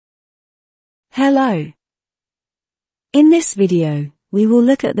Hello. In this video, we will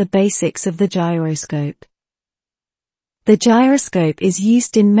look at the basics of the gyroscope. The gyroscope is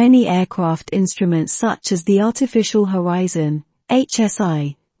used in many aircraft instruments such as the Artificial Horizon,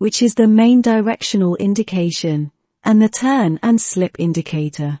 HSI, which is the main directional indication, and the turn and slip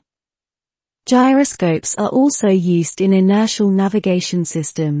indicator. Gyroscopes are also used in inertial navigation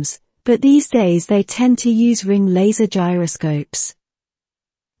systems, but these days they tend to use ring laser gyroscopes.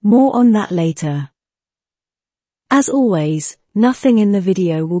 More on that later. As always, nothing in the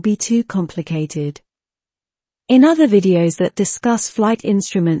video will be too complicated. In other videos that discuss flight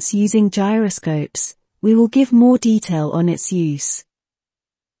instruments using gyroscopes, we will give more detail on its use.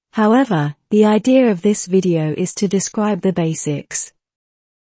 However, the idea of this video is to describe the basics.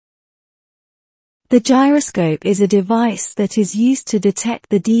 The gyroscope is a device that is used to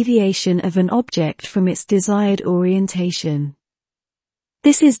detect the deviation of an object from its desired orientation.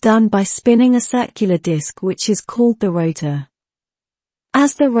 This is done by spinning a circular disc which is called the rotor.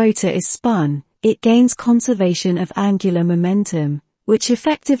 As the rotor is spun, it gains conservation of angular momentum, which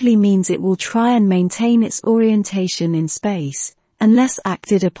effectively means it will try and maintain its orientation in space, unless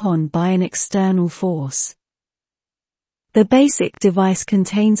acted upon by an external force. The basic device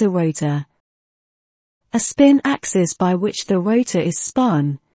contains a rotor, a spin axis by which the rotor is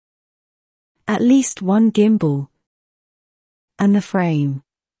spun, at least one gimbal, and the frame.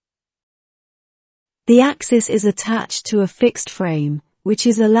 The axis is attached to a fixed frame, which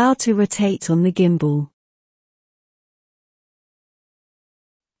is allowed to rotate on the gimbal.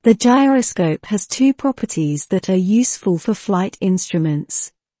 The gyroscope has two properties that are useful for flight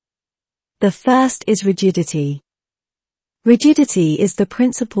instruments. The first is rigidity. Rigidity is the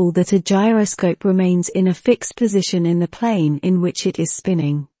principle that a gyroscope remains in a fixed position in the plane in which it is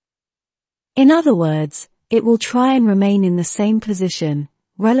spinning. In other words, it will try and remain in the same position,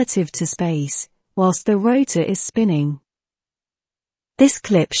 relative to space, whilst the rotor is spinning. This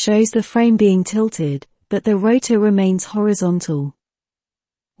clip shows the frame being tilted, but the rotor remains horizontal.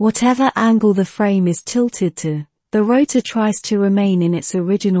 Whatever angle the frame is tilted to, the rotor tries to remain in its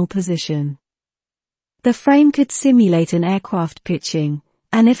original position. The frame could simulate an aircraft pitching,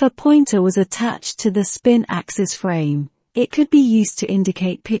 and if a pointer was attached to the spin axis frame, it could be used to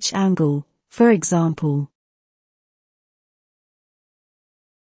indicate pitch angle, for example.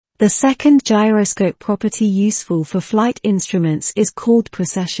 The second gyroscope property useful for flight instruments is called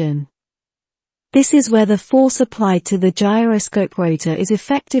precession. This is where the force applied to the gyroscope rotor is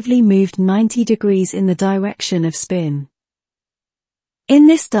effectively moved 90 degrees in the direction of spin. In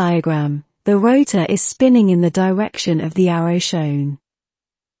this diagram, the rotor is spinning in the direction of the arrow shown.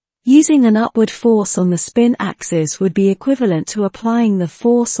 Using an upward force on the spin axis would be equivalent to applying the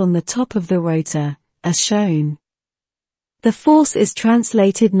force on the top of the rotor, as shown. The force is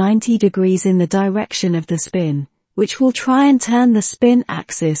translated 90 degrees in the direction of the spin, which will try and turn the spin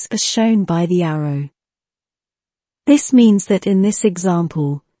axis as shown by the arrow. This means that in this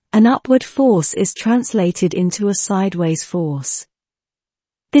example, an upward force is translated into a sideways force.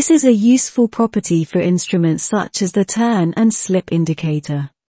 This is a useful property for instruments such as the turn and slip indicator.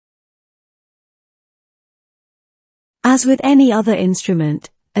 As with any other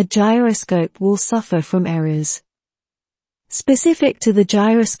instrument, a gyroscope will suffer from errors. Specific to the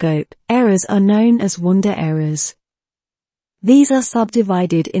gyroscope, errors are known as wander errors. These are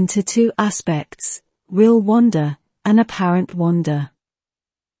subdivided into two aspects, real wander and apparent wander.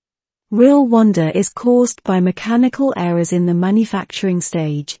 Real wander is caused by mechanical errors in the manufacturing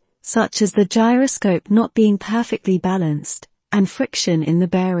stage, such as the gyroscope not being perfectly balanced, and friction in the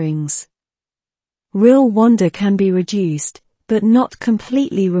bearings. Real wander can be reduced, but not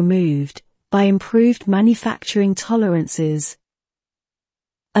completely removed, by improved manufacturing tolerances.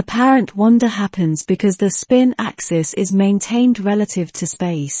 Apparent wander happens because the spin axis is maintained relative to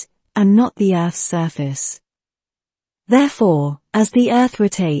space, and not the Earth's surface. Therefore, as the Earth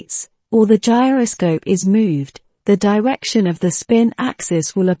rotates, or the gyroscope is moved, the direction of the spin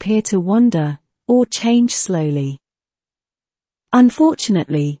axis will appear to wander, or change slowly.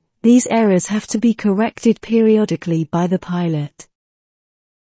 Unfortunately, these errors have to be corrected periodically by the pilot.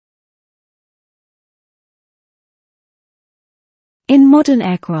 In modern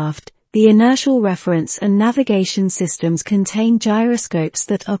aircraft, the inertial reference and navigation systems contain gyroscopes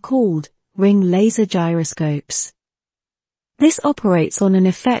that are called ring laser gyroscopes. This operates on an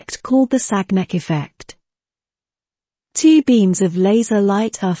effect called the Sagneck effect. Two beams of laser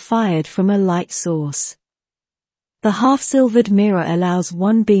light are fired from a light source. The half-silvered mirror allows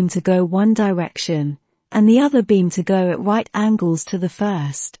one beam to go one direction, and the other beam to go at right angles to the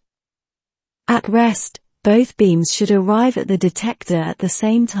first. At rest, both beams should arrive at the detector at the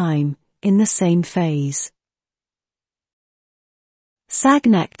same time, in the same phase.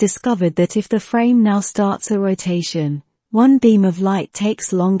 Sagnac discovered that if the frame now starts a rotation, one beam of light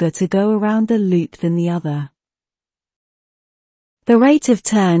takes longer to go around the loop than the other. The rate of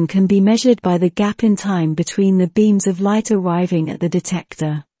turn can be measured by the gap in time between the beams of light arriving at the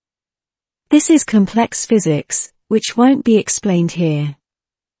detector. This is complex physics, which won't be explained here.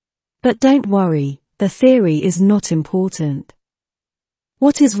 But don't worry, the theory is not important.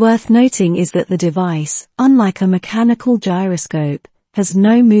 What is worth noting is that the device, unlike a mechanical gyroscope, has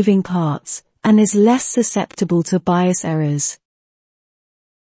no moving parts, and is less susceptible to bias errors.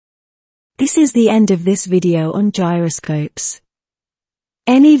 This is the end of this video on gyroscopes.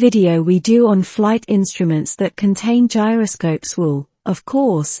 Any video we do on flight instruments that contain gyroscopes will, of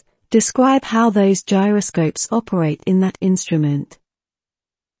course, describe how those gyroscopes operate in that instrument.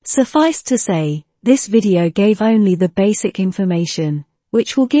 Suffice to say, this video gave only the basic information,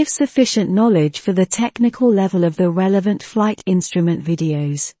 which will give sufficient knowledge for the technical level of the relevant flight instrument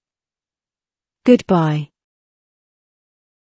videos. Goodbye.